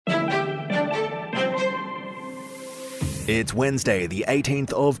It's Wednesday, the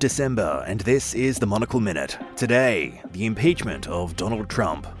 18th of December, and this is the Monocle Minute. Today, the impeachment of Donald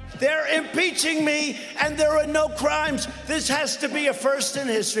Trump. They're impeaching me, and there are no crimes. This has to be a first in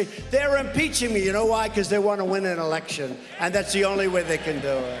history. They're impeaching me. You know why? Because they want to win an election, and that's the only way they can do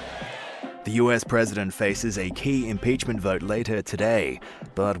it. The US president faces a key impeachment vote later today,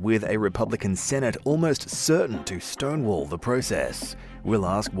 but with a Republican Senate almost certain to stonewall the process. We'll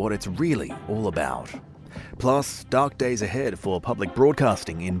ask what it's really all about. Plus, dark days ahead for public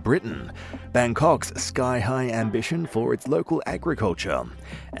broadcasting in Britain, Bangkok's sky-high ambition for its local agriculture,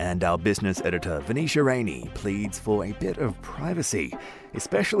 and our business editor Venetia Rainey pleads for a bit of privacy,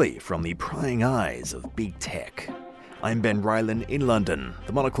 especially from the prying eyes of big tech. I'm Ben Ryland in London.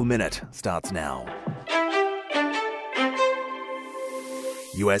 The Monocle Minute starts now.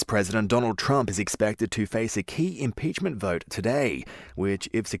 US President Donald Trump is expected to face a key impeachment vote today, which,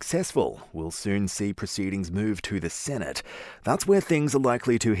 if successful, will soon see proceedings move to the Senate. That's where things are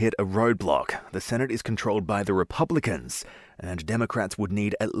likely to hit a roadblock. The Senate is controlled by the Republicans, and Democrats would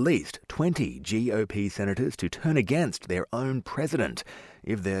need at least 20 GOP senators to turn against their own president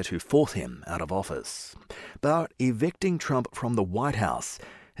if they're to force him out of office. But evicting Trump from the White House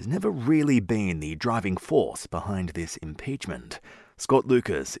has never really been the driving force behind this impeachment. Scott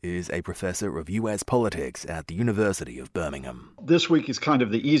Lucas is a professor of US politics at the University of Birmingham. This week is kind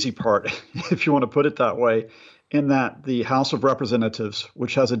of the easy part, if you want to put it that way, in that the House of Representatives,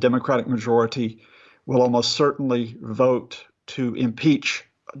 which has a Democratic majority, will almost certainly vote to impeach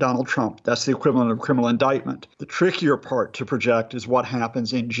Donald Trump. That's the equivalent of criminal indictment. The trickier part to project is what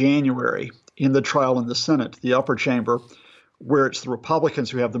happens in January in the trial in the Senate, the upper chamber, where it's the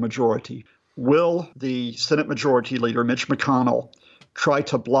Republicans who have the majority. Will the Senate Majority Leader, Mitch McConnell, try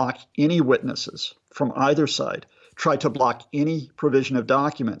to block any witnesses from either side, try to block any provision of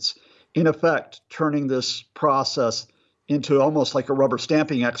documents, in effect turning this process into almost like a rubber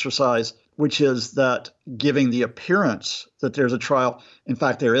stamping exercise, which is that giving the appearance that there's a trial. In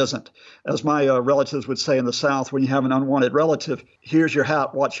fact, there isn't. As my relatives would say in the South, when you have an unwanted relative, here's your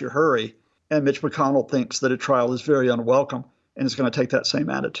hat, watch your hurry. And Mitch McConnell thinks that a trial is very unwelcome and is going to take that same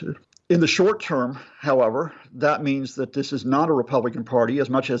attitude. In the short term, however, that means that this is not a Republican Party as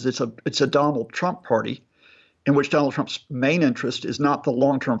much as it's a Donald Trump party, in which Donald Trump's main interest is not the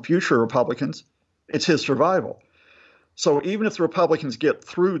long-term future of Republicans, it's his survival. So even if the Republicans get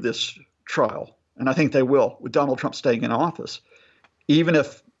through this trial, and I think they will, with Donald Trump staying in office, even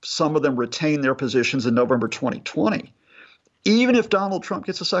if some of them retain their positions in November 2020, even if Donald Trump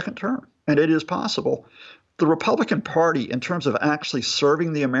gets a second term, and it is possible, the Republican Party, in terms of actually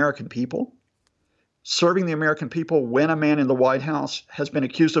serving the American people when a man in the White House has been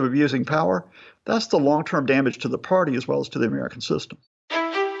accused of abusing power, that's the long-term damage to the party as well as to the American system.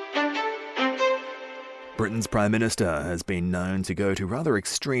 Britain's Prime Minister has been known to go to rather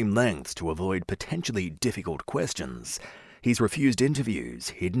extreme lengths to avoid potentially difficult questions. He's refused interviews,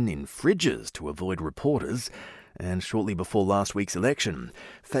 hidden in fridges to avoid reporters, and shortly before last week's election,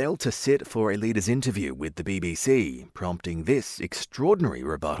 failed to sit for a leader's interview with the BBC, prompting this extraordinary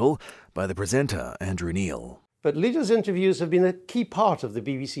rebuttal by the presenter, Andrew Neil. But leaders' interviews have been a key part of the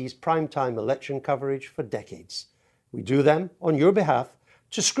BBC's primetime election coverage for decades. We do them on your behalf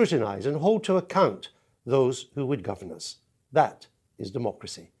to scrutinise and hold to account those who would govern us. That is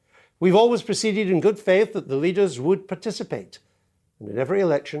democracy. We've always proceeded in good faith that the leaders would participate, and in every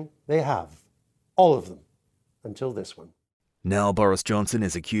election they have. All of them. Until this one. Now Boris Johnson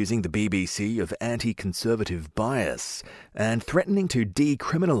is accusing the BBC of anti-conservative bias and threatening to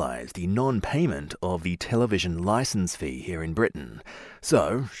decriminalise the non-payment of the television licence fee here in Britain.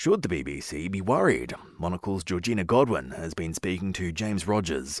 So, should the BBC be worried? Monocle's Georgina Godwin has been speaking to James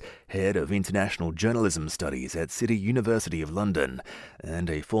Rogers, Head of International Journalism Studies at City University of London and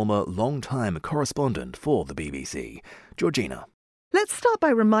a former long-time correspondent for the BBC. Georgina. Let's start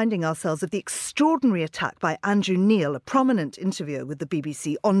by reminding ourselves of the extraordinary attack by Andrew Neil, a prominent interviewer with the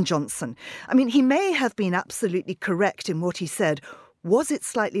BBC, on Johnson. I mean, he may have been absolutely correct in what he said. Was it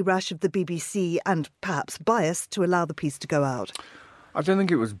slightly rash of the BBC and perhaps biased to allow the piece to go out? I don't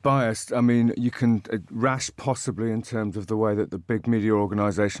think it was biased. I mean, you can rash possibly in terms of the way that the big media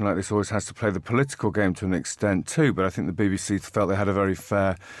organisation like this always has to play the political game to an extent too, but I think the BBC felt they had a very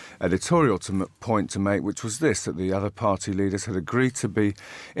fair editorial point to make, which was this, that the other party leaders had agreed to be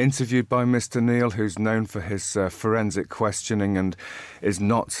interviewed by Mr Neil, who's known for his forensic questioning and is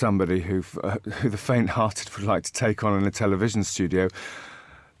not somebody who the faint-hearted would like to take on in a television studio.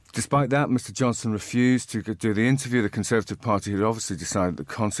 Despite that, Mr Johnson refused to do the interview. The Conservative Party had obviously decided the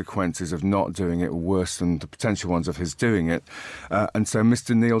consequences of not doing it were worse than the potential ones of his doing it. And so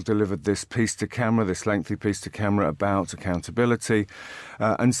Mr Neil delivered this piece to camera, this lengthy piece to camera about accountability,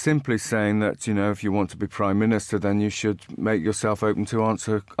 and simply saying that, if you want to be Prime Minister, then you should make yourself open to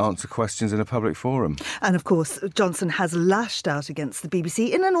answer questions in a public forum. And of course, Johnson has lashed out against the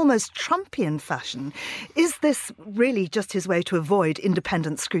BBC in an almost Trumpian fashion. Is this really just his way to avoid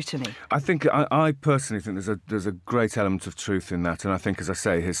independent scrutiny? I personally think there's a great element of truth in that, and I think, as I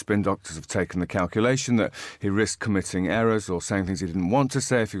say, his spin doctors have taken the calculation that he risked committing errors or saying things he didn't want to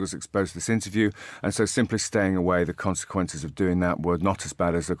say if he was exposed to this interview, and so simply staying away, the consequences of doing that were not as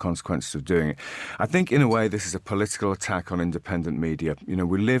bad as the consequences of doing it. I think, in a way, this is a political attack on independent media.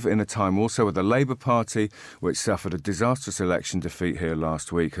 We live in a time also where the Labour Party, which suffered a disastrous election defeat here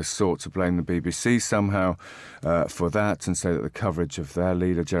last week, has sought to blame the BBC somehow for that and say that the coverage of their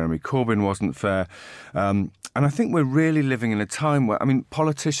leader, Jeremy Corbyn, wasn't fair. And I think we're really living in a time where,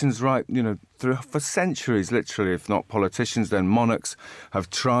 politicians, for centuries, literally, if not politicians, then monarchs have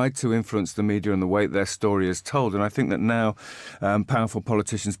tried to influence the media and the way their story is told. And I think that now powerful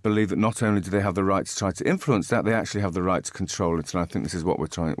politicians believe that not only do they have the right to try to influence that, they actually have the right to control it. And I think this is what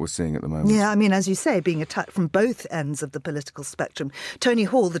we're seeing at the moment. Yeah, as you say, being attacked from both ends of the political spectrum. Tony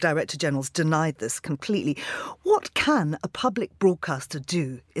Hall, the Director General's denied this completely. What can a public broadcaster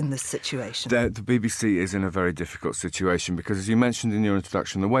do in this situation? The BBC is in a very difficult situation because, as you mentioned in your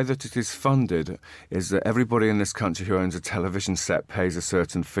introduction, the way that it is funded is that everybody in this country who owns a television set pays a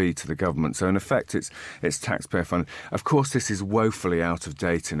certain fee to the government. So in effect, it's taxpayer funded. Of course, this is woefully out of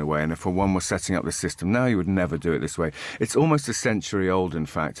date in a way, and if one were setting up this system now, you would never do it this way. It's almost a century old, in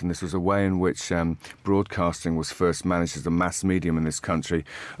fact, and this was a way in which broadcasting was first managed as a mass medium in this country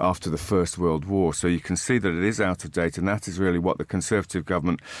after the First World War. So you can see that it is out of date, and that is really what the Conservative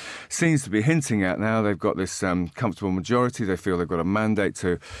government seems to be hinting at now. They've got this comfortable majority. They feel they've got a mandate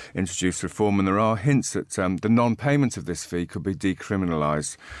to introduce reform, and there are hints that the non-payment of this fee could be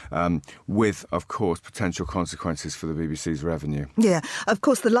decriminalised with, of course, potential consequences for the BBC's revenue. Yeah, of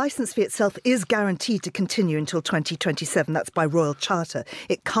course, the licence fee itself is guaranteed to continue until 2027. That's by Royal Charter.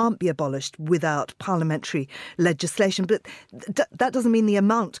 It can't be abolished without parliamentary legislation, but that doesn't mean the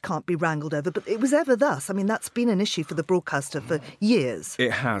amount can't be wrangled over. But it was ever thus. That's been an issue for the broadcaster for years.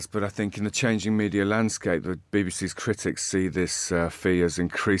 It has, but I think in the changing media landscape, the BBC's critics see this fee as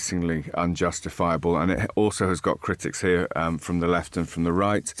increasingly unjustifiable, and it also has got critics here from the left and from the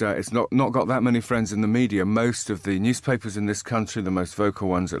right. It's not got that many friends in the media. Most of the newspapers in this country, the most vocal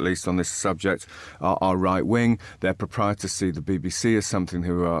ones at least on this subject, are right-wing. Their proprietors see the BBC as something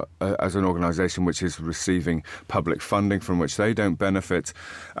as an organisation which is receiving public funding from which they don't benefit.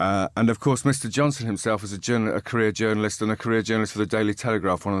 And of course, Mr Johnson himself is a career journalist and a career journalist for the Daily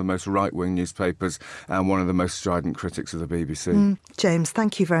Telegraph, one of the most right-wing newspapers and one of the most strident critics of the BBC. James,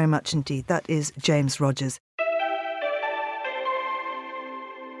 thank you very much indeed. That is James Rogers.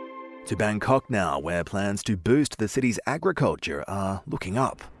 To Bangkok now, where plans to boost the city's agriculture are looking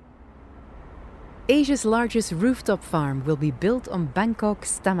up. Asia's largest rooftop farm will be built on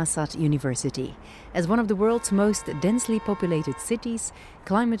Bangkok's Thammasat University. As one of the world's most densely populated cities,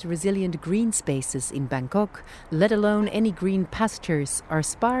 climate-resilient green spaces in Bangkok, let alone any green pastures, are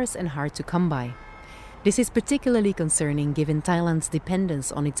sparse and hard to come by. This is particularly concerning given Thailand's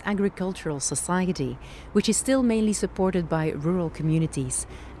dependence on its agricultural society, which is still mainly supported by rural communities,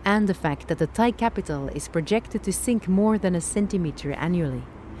 and the fact that the Thai capital is projected to sink more than a centimetre annually.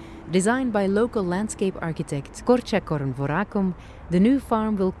 Designed by local landscape architect Korchakorn Vorakom, the new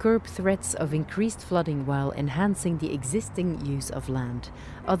farm will curb threats of increased flooding while enhancing the existing use of land.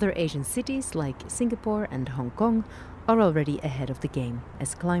 Other Asian cities like Singapore and Hong Kong are already ahead of the game.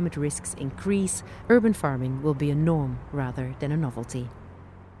 As climate risks increase, urban farming will be a norm rather than a novelty.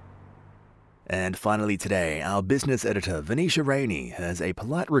 And finally today, our business editor Venetia Rainey has a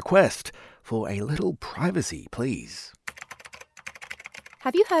polite request for a little privacy, please.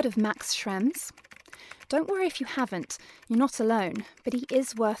 Have you heard of Max Schrems? Don't worry if you haven't, you're not alone, but he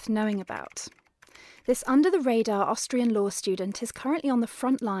is worth knowing about. This under-the-radar Austrian law student is currently on the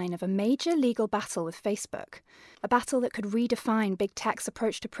front line of a major legal battle with Facebook, a battle that could redefine big tech's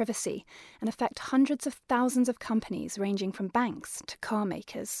approach to privacy and affect hundreds of thousands of companies ranging from banks to car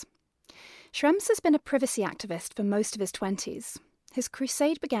makers. Schrems has been a privacy activist for most of his 20s. His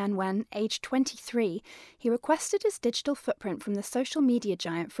crusade began when, aged 23, he requested his digital footprint from the social media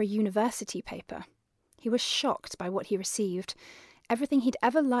giant for a university paper. He was shocked by what he received, everything he'd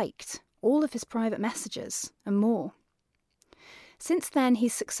ever liked, all of his private messages, and more. Since then,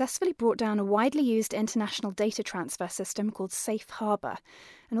 he's successfully brought down a widely used international data transfer system called Safe Harbor,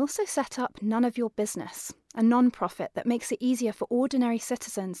 and also set up None of Your Business, a non-profit that makes it easier for ordinary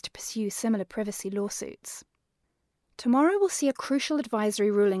citizens to pursue similar privacy lawsuits. Tomorrow we'll see a crucial advisory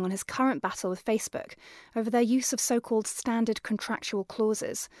ruling on his current battle with Facebook over their use of so-called standard contractual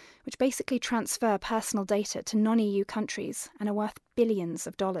clauses, which basically transfer personal data to non-EU countries and are worth billions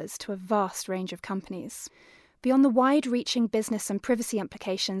of dollars to a vast range of companies. Beyond the wide-reaching business and privacy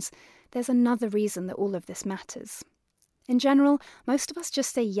implications, there's another reason that all of this matters. In general, most of us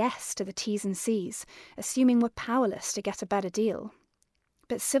just say yes to the T's and C's, assuming we're powerless to get a better deal.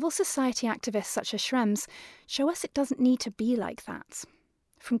 But civil society activists such as Schrems show us it doesn't need to be like that.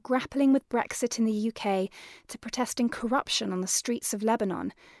 From grappling with Brexit in the UK to protesting corruption on the streets of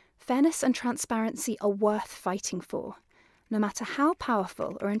Lebanon, fairness and transparency are worth fighting for, no matter how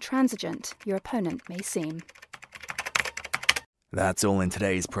powerful or intransigent your opponent may seem. That's all in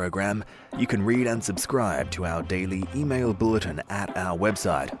today's program. You can read and subscribe to our daily email bulletin at our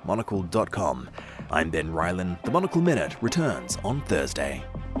website, monocle.com. I'm Ben Ryland. The Monocle Minute returns on Thursday.